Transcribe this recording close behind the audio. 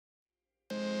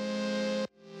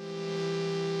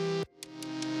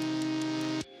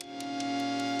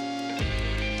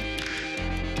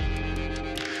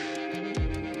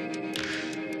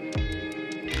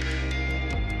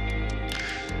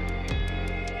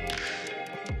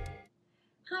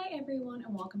everyone,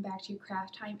 and welcome back to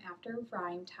Craft Time After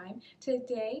Rhyme Time.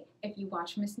 Today, if you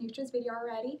watched Miss Neutra's video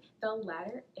already, the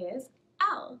letter is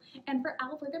L. And for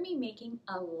L, we're going to be making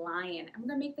a lion. And we're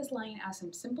going to make this lion out of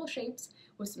some simple shapes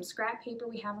with some scrap paper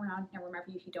we have around. Now remember,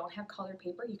 if you don't have colored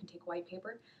paper, you can take white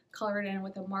paper, color it in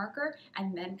with a marker,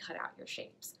 and then cut out your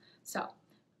shapes. So,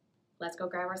 let's go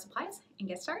grab our supplies and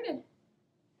get started.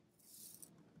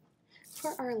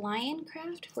 For our lion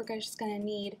craft, we're just going to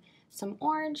need some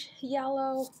orange,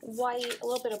 yellow, white, a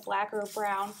little bit of black or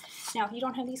brown. Now, if you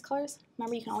don't have these colors,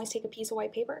 remember you can always take a piece of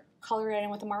white paper, color it in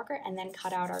with a marker, and then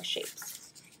cut out our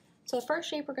shapes. So the first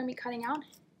shape we're going to be cutting out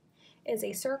is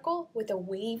a circle with a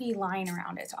wavy line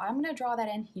around it. So I'm going to draw that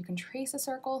in. You can trace a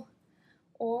circle,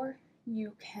 or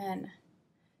you can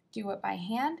do it by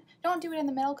hand. Don't do it in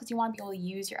the middle because you want to be able to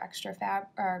use your extra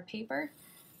paper.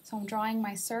 So I'm drawing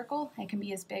my circle. It can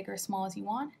be as big or small as you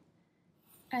want.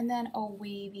 And then a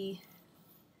wavy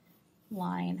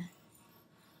line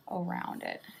around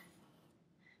it.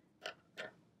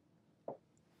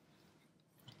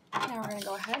 Now we're going to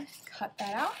go ahead and cut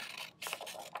that out.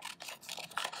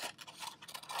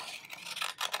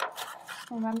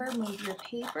 Remember, move your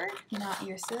paper, not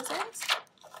your scissors.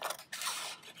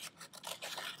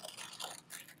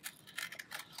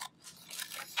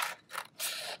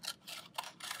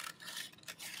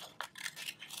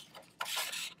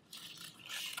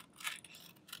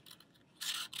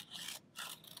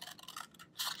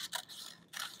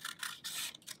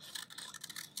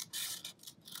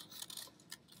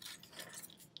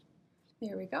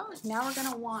 There we go. Now we're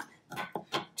going to want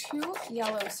 2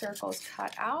 yellow circles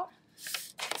cut out.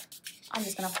 I'm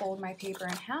just going to fold my paper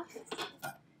in half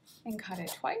and cut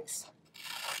it twice.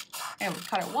 And we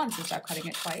cut it once instead of cutting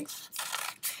it twice.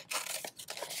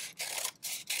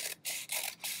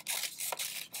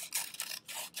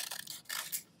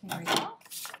 There we go.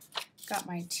 Got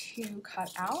my 2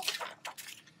 cut out.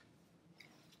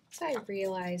 So I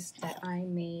realized that I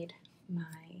made my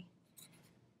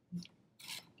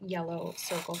yellow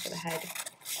circle for the head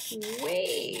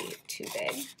way too big.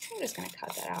 I'm just going to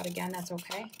cut that out again. That's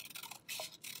okay.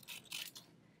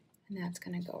 And that's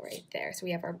going to go right there. So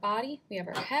we have our body, we have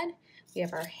our head, we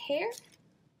have our hair.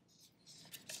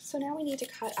 So now we need to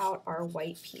cut out our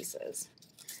white pieces.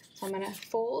 So I'm going to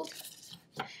fold,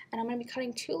 and I'm going to be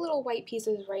cutting 2 little white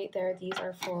pieces right there. These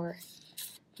are for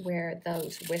where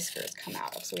those whiskers come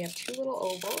out of. So we have 2 little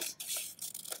ovals.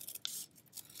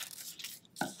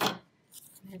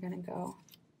 They're going to go,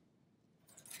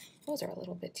 those are a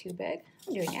little bit too big.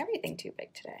 I'm doing everything too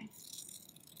big today.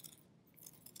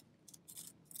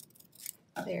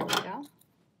 There we go.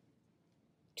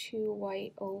 2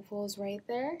 white ovals right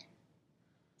there.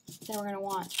 Then we're going to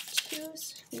want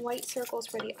 2 white circles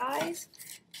for the eyes,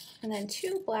 and then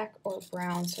 2 black or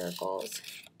brown circles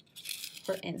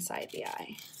for inside the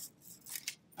eye.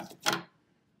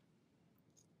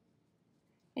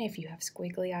 And if you have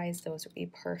squiggly eyes, those would be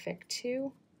perfect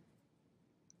too.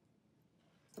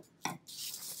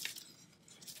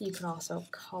 You could also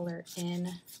color in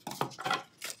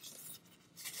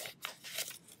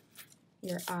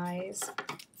your eyes.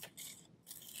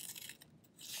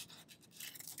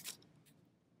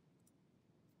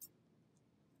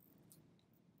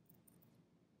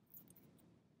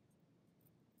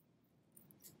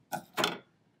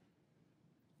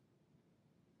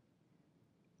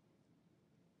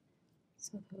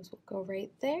 So those will go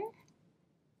right there.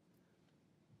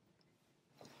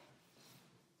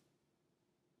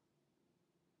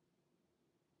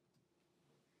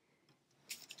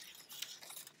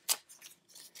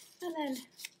 And then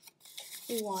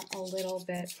we want a little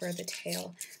bit for the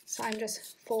tail. So I'm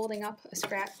just folding up a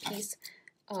scrap piece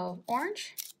of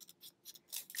orange,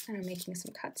 and I'm making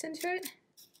some cuts into it.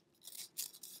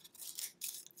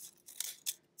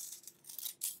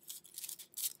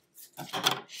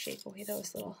 Shake away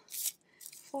those little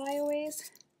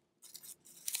flyaways.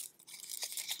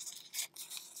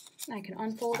 I can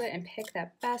unfold it and pick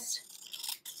that best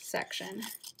section.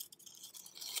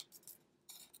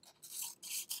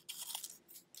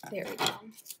 There we go.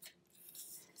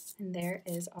 And there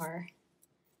is our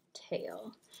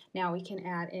tail. Now we can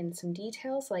add in some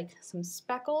details like some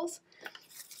speckles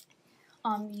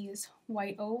on these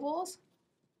white ovals.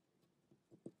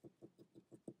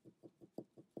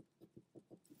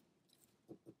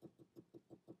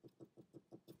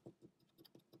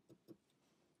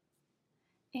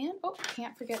 And, oh,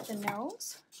 can't forget the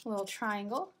nose, a little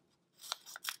triangle.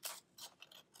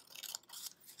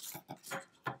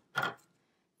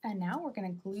 And now we're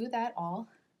going to glue that all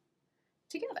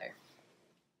together.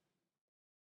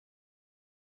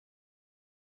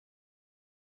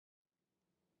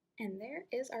 And there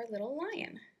is our little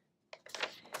lion.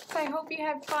 So I hope you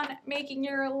had fun making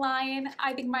your lion.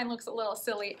 I think mine looks a little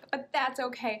silly, but that's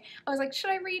okay. I was like, should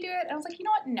I redo it? And I was like, you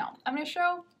know what? No. I'm going to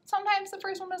show sometimes the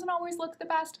first one doesn't always look the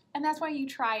best, and that's why you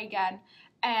try again.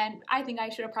 And I think I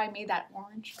should have probably made that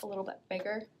orange a little bit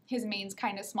bigger. His mane's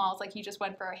kind of small. It's like he just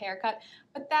went for a haircut,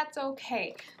 but that's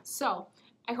okay. So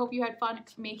I hope you had fun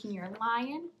making your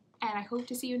lion, and I hope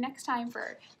to see you next time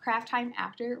for craft time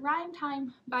after rhyme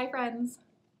time. Bye, friends.